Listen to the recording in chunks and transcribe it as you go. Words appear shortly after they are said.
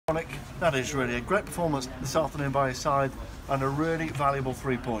That is really a great performance this afternoon by his side and a really valuable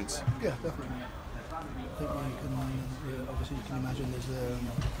 3 points. Yeah, definitely. I think obviously you can imagine there's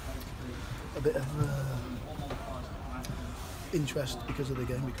a bit of interest because of the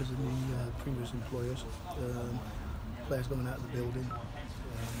game, because of the previous employers, players going out of the building,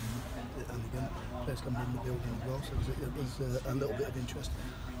 and again players coming in the building as well, so there's a little bit of interest.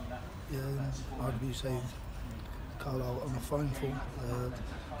 I'd be saying Carlisle on a fine form,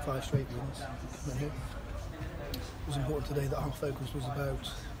 5 straight wins coming here. It was important today that our focus was about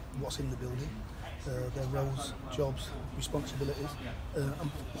what's in the building, their roles, jobs, responsibilities,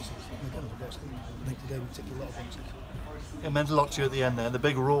 and bosses. And again, I think today we ticked a lot of boxes. It meant a lot to you at the end there, the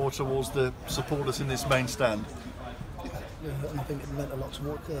big roar towards the supporters in this main stand. And I think it meant a lot to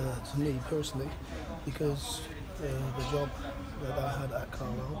me personally, because the job that I had at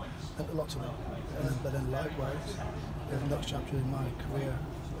Carlisle meant a lot to me. But then likewise, the next chapter in my career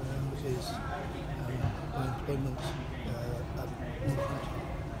is my employment at Northampton,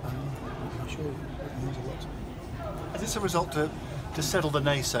 and I'm sure it means a lot to me. Is this a result to settle the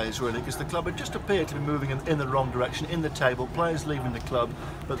naysayers really, because the club had just appeared to be moving in the wrong direction in the table, players leaving the club,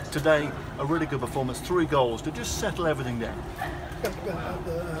 but today a really good performance, 3 goals to just settle everything down?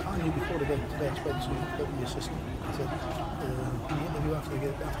 I knew before the game today, I spoke to the assistant. He said the interview after the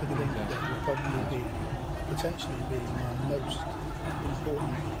game today will probably potentially be my most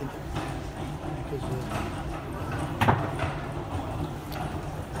important interview, because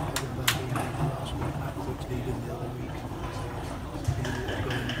last week, Matt Cook's leaving the other week.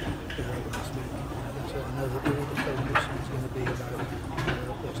 So I know that all the focus is going to be about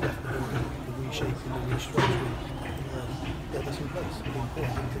what's left of the reshaping, the restructuring, get this in place. The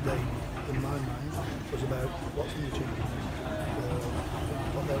important thing today, in my mind, was about what's in the team,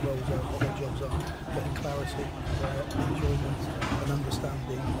 what their roles are, what their jobs are, getting clarity, enjoyment and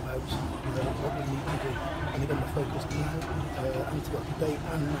understanding about what we need to do. And again, the focus now, and today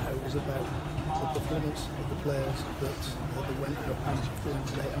and now, is about the performance of the players that went out and performed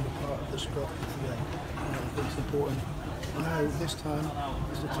today and were part of the squad today. I think it's important. Now, this time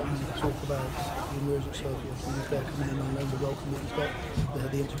is the time to talk about the emergence of these players coming in and the welcome that he's got,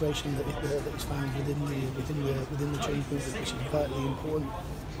 the integration that is found within the change movement, which is vitally important.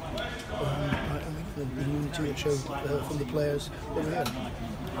 I think the unity it showed from the players over here.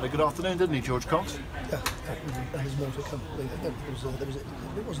 Had a good afternoon, didn't he, George Cox? Yeah, and there's more to come.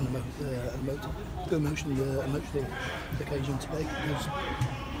 It was an emotional occasion today, because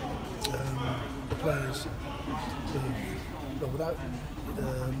the players, without,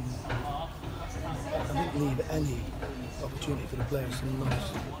 I didn't leave any opportunity for the players to not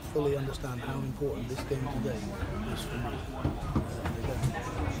fully understand how important this game today is for me. And again,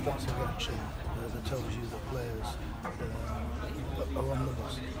 that's a reaction that tells you that players are on the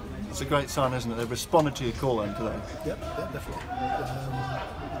bus. It's a great sign, isn't it? They've responded to your call then today. Yep, definitely.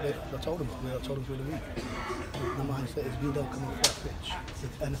 I told them through the week. The mindset is we don't come off that pitch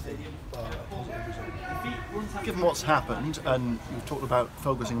with anything but a positive result. Given what's happened, and you've talked about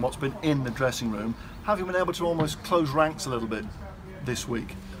focusing on what's been in the dressing room, have you been able to almost close ranks a little bit this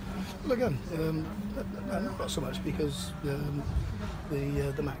week? Well, again, not so much, because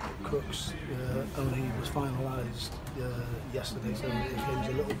the Mac Crooks only was finalised yesterday, so it came as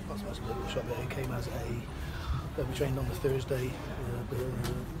a little shot. It came as we trained on the Thursday.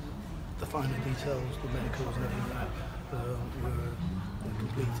 The final details, the medicals and everything like that were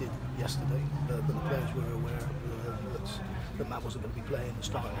completed yesterday, but the players were aware that Matt wasn't going to be playing and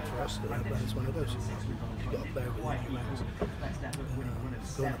starting for us, but it's one of those. You've got a player within your ranks,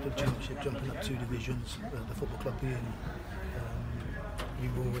 going up to the championship, jumping up 2 divisions, the football club being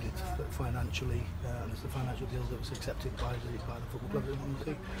rewarded financially, and it's the financial deal that was accepted by the football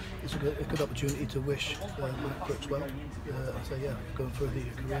club. It's a good opportunity to wish Matt Crooks well, and say, yeah, going further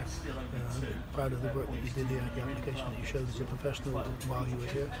your career. Proud of the work that you did here, the application that you showed as a professional while you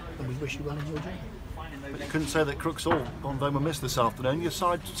were here, and we wish you well in your journey. But you couldn't say that Crooks all gone home and missed this afternoon. Your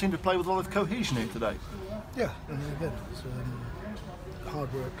side seemed to play with a lot of cohesion here today. Yeah, and again, it's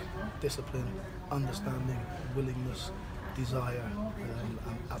hard work, discipline, understanding, willingness, desire, and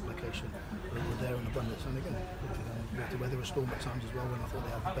application were there in abundance. And again, we had to weather a storm at times as well, when I thought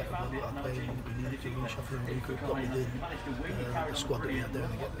they had better one that I played, and we needed to reshuffle and regroup, got within the squad that we had there.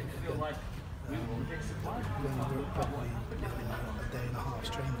 And again, we only worked probably a day and a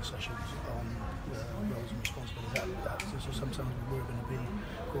half's training sessions on roles and responsibilities. So sometimes we were going to be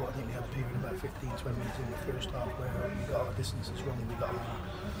caught. I think we had a period of about 15-20 minutes in the first half where we got our distances wrong,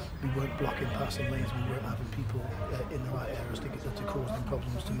 we weren't blocking passing lanes, we weren't having people in the right areas to cause them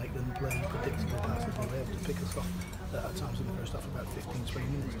problems, to make them play predictable passes. They were able to pick us off at times in the first half about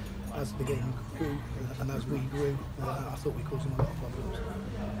 15-20 minutes. As the game grew and as we grew, I thought we caused them a lot of problems.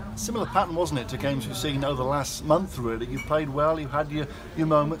 Similar pattern, wasn't it, to games we've seen over the last month really? You played well, you had your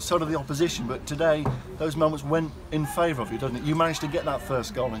moments, so did the opposition, but today those moments went in favour of you, doesn't it? You managed to get that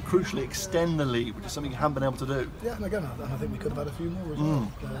first goal and crucially extend the lead, which is something you haven't been able to do. Yeah, and again, I think we could have had a few more as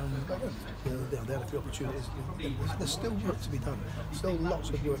well. They had a few opportunities. There's still work to be done, still lots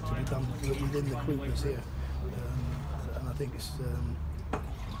of work to be done within the group that's here. And I think it's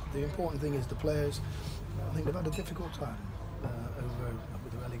the important thing is the players. I think they've had a difficult time over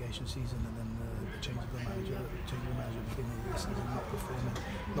with the relegation season, and then the change of the manager at the beginning of the season, not performing,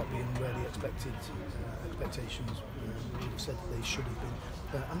 not being where the expectations we said that they should have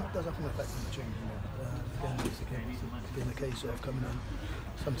been, and that does have an effect on the changing room. Again, it's been a case of coming in,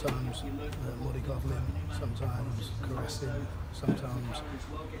 sometimes mollycoddling, sometimes caressing, sometimes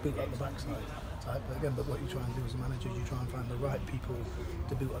boot up the backside type. But what you try and do as a manager, you try and find the right people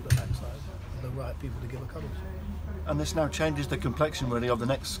to boot up the backside, the right people to give a cuddle. And this now changes the complexion really of the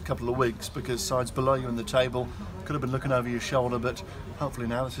next couple of weeks, because sides below you in the table could have been looking over your shoulder, but hopefully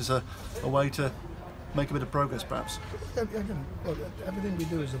now this is a way to make a bit of progress perhaps. Again, well, everything we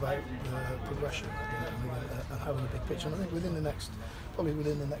do is about progression and having a big picture. And I think probably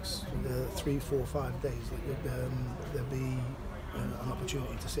within the next 3, 4, 5 days, there'll be an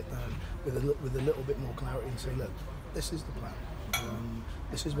opportunity to sit down with a little bit more clarity and say, look, this is the plan.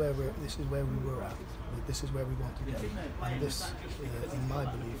 This is where we were at. This is where we want to go. And this, in my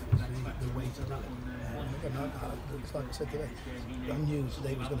belief, is the way to do it. And again, like I said today, I knew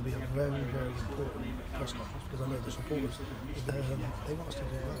today was going to be a very, very important press conference, because I know the supporters, they want us to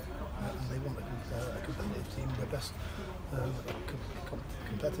do well. And they want a competitive team, the best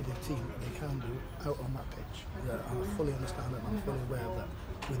competitive team that they can do out on that pitch. And I fully understand it, and I'm fully aware of that.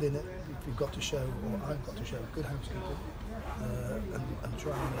 Within it, we've got to show, or I've got to show, good housekeeping, and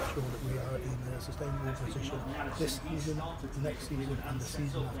try and make sure that we are in a sustainable position this season, next season, and the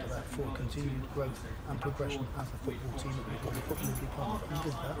season after that for continued growth and progression as a football team that we've got the football department. Who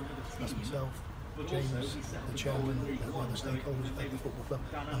did that? That's myself, James, the chairman, the other stakeholders at the football club,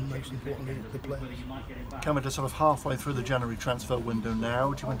 and most importantly, the players. Coming to sort of halfway through the January transfer window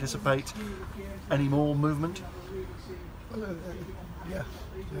now, do you anticipate any more movement? Well, yeah,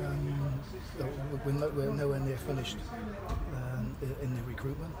 we're nowhere near finished in the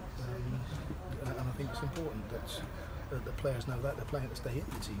recruitment, and I think it's important that the players know that they're playing to stay in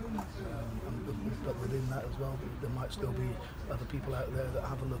the team. But within that as well, there might still be other people out there that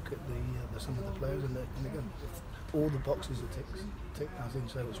have a look at some of the players, and again, all the boxes are ticked, as in,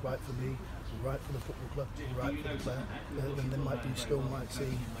 so it's right for me, right for the football club, right for the player. Then they might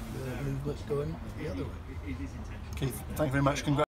see the movement going the other way. Keith, thank you very much.